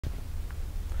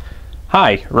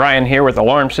Hi, Ryan here with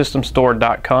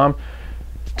AlarmSystemStore.com.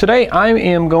 Today I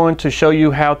am going to show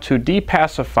you how to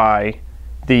depacify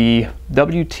the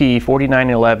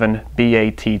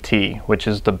WT4911BATT, which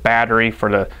is the battery for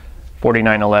the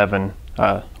 4911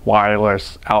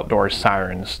 wireless outdoor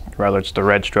sirens, whether it's the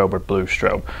red strobe or blue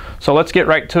strobe. So let's get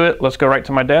right to it. Let's go right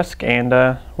to my desk and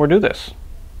we'll do this.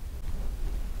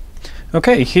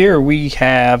 Okay, here we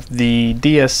have the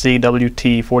DSC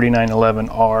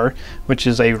WT4911R, which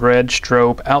is a red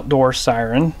strobe outdoor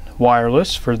siren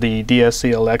wireless for the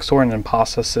DSC Alexor and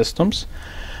Depassivation systems.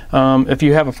 If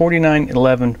you have a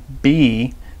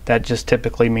 4911B, that just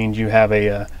typically means you have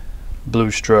a blue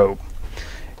strobe.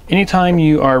 Anytime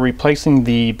you are replacing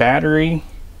the battery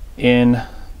in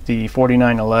the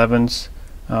 4911s,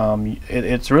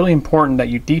 it's really important that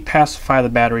you depacify the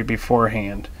battery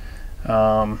beforehand.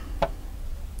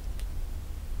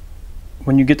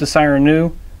 When you get the siren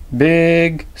new,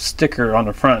 big sticker on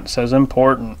the front says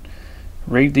important.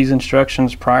 Read these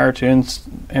instructions prior to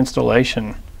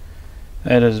installation.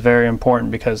 That is very important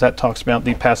because that talks about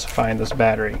depacifying this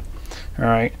battery.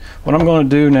 Alright, what I'm going to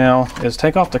do now is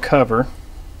take off the cover,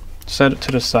 set it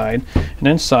to the side, and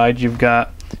inside you've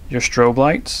got your strobe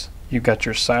lights, you've got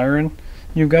your siren,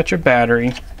 you've got your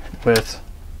battery with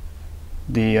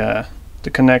the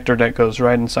connector that goes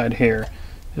right inside here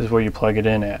is where you plug it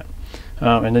in at.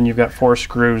 And then you've got 4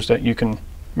 screws that you can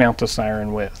mount the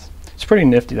siren with. It's pretty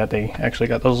nifty that they actually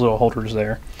got those little holders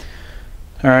there.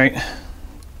 Alright,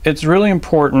 it's really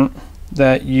important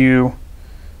that you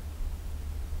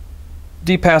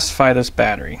depacify this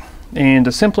battery. And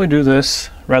to simply do this,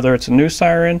 whether it's a new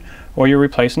siren or you're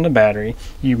replacing the battery,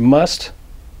 you must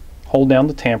hold down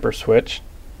the tamper switch.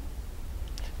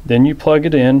 Then you plug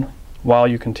it in while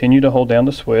you continue to hold down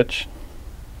the switch.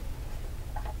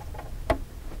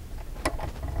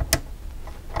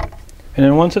 And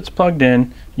then once it's plugged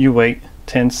in, you wait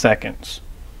 10 seconds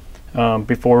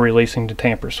before releasing the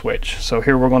tamper switch. So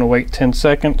here we're going to wait 10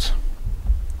 seconds.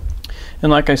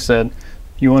 And like I said,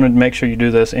 you want to make sure you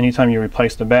do this anytime you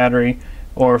replace the battery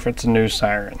or if it's a new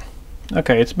siren.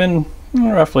 Okay, it's been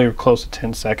roughly close to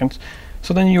 10 seconds.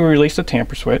 So then you release the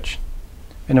tamper switch.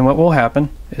 And then what will happen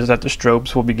is that the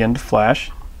strobes will begin to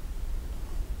flash.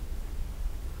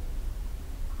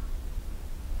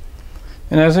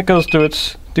 And as it goes through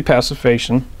its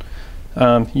depassivation,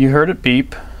 you heard it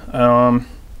beep and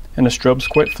the strobes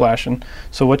quit flashing.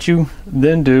 So what you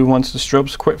then do once the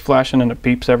strobes quit flashing and it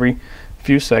beeps every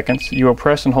few seconds, you will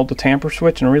press and hold the tamper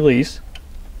switch and release.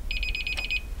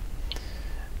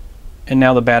 And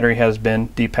now the battery has been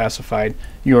depacified.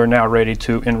 You are now ready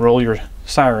to enroll your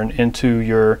siren into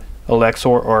your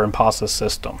Alexor or Depassivation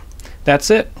system. That's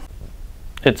it.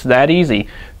 It's that easy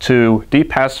to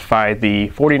depacify the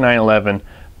 4911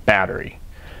 battery.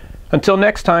 Until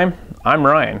next time, I'm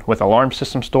Ryan with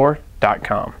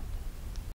AlarmSystemStore.com.